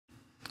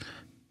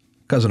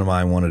cousin of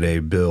mine wanted a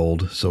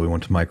build, so we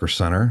went to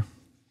MicroCenter,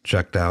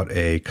 checked out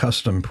a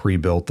custom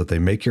pre-built that they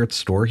make here at the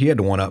store. He had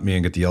to one-up me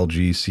and get the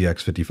LG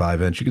CX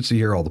 55-inch. You can see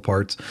here all the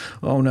parts.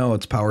 Oh no,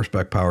 it's power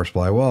spec, power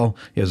supply. Well,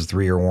 he has a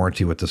 3-year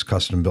warranty with this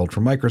custom build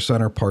from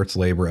MicroCenter, parts,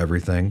 labor,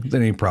 everything. If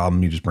there's any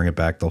problem, you just bring it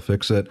back, they'll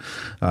fix it.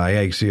 Yeah,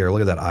 you can see here, look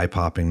at that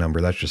eye-popping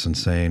number. That's just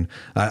insane.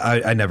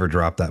 I never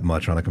dropped that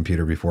much on a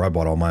computer before. I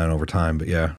bought all mine over time, but yeah,